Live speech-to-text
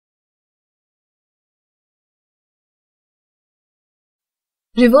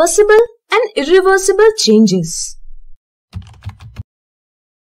Reversible and irreversible changes.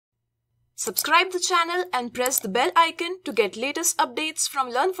 Subscribe the channel and press the bell icon to get latest updates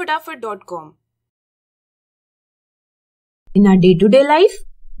from LearnFatafat.com. In our day-to-day life,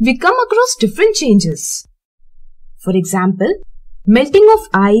 we come across different changes. For example, melting of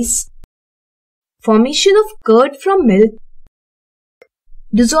ice, formation of curd from milk,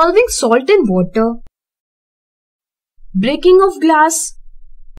 dissolving salt in water, breaking of glass,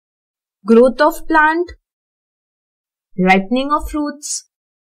 growth of plant, ripening of fruits,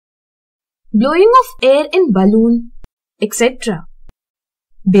 blowing of air in balloon, etc.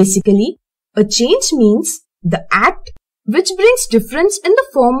 Basically, a change means the act which brings difference in the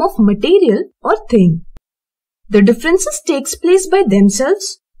form of material or thing. The differences takes place by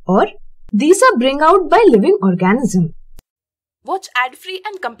themselves or these are bring out by living organism. Watch ad-free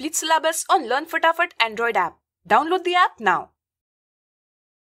and complete syllabus on LearnFatafat Android app. Download the app now.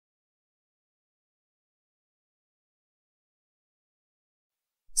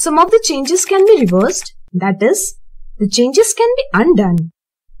 Some of the changes can be reversed, that is, the changes can be undone.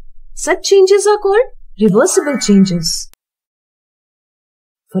 Such changes are called reversible changes.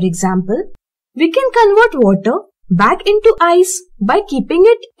 For example, we can convert water back into ice by keeping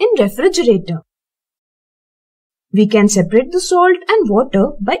it in refrigerator. We can separate the salt and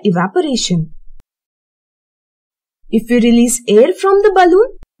water by evaporation. If we release air from the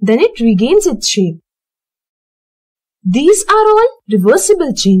balloon, then it regains its shape. These are all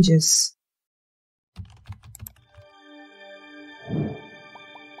reversible changes.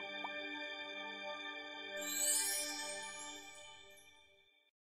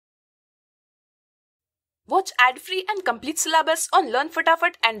 Watch ad-free and complete syllabus on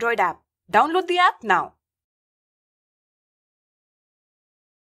LearnFatafat Android app. Download the app now.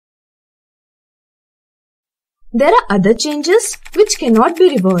 There are other changes which cannot be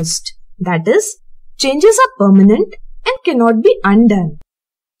reversed. That is, changes are permanent and cannot be undone.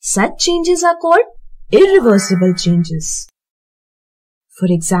 Such changes are called irreversible changes. For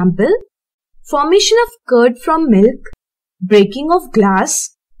example, formation of curd from milk, breaking of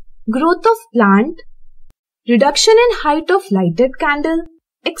glass, growth of plant, reduction in height of lighted candle,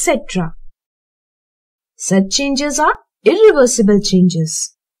 etc. Such changes are irreversible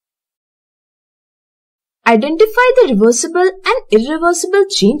changes. Identify the reversible and irreversible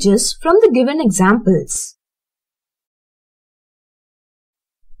changes from the given examples.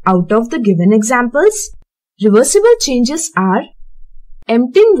 Out of the given examples, reversible changes are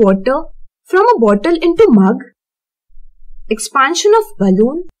emptying water from a bottle into mug, expansion of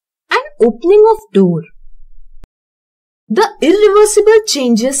balloon, and opening of door. The irreversible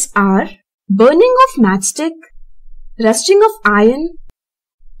changes are burning of matchstick, rusting of iron,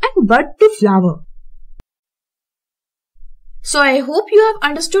 and bud to flower. So I hope you have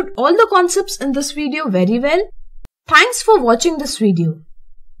understood all the concepts in this video very well. Thanks for watching this video.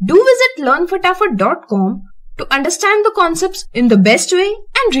 Do visit LearnFatafat.com to understand the concepts in the best way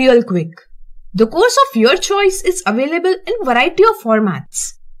and real quick. The course of your choice is available in variety of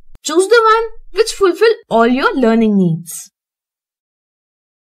formats. Choose the one which fulfill all your learning needs.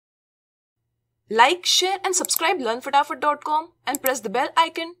 Like, share and subscribe LearnFatafat.com and press the bell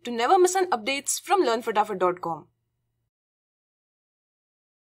icon to never miss an updates from LearnFatafat.com.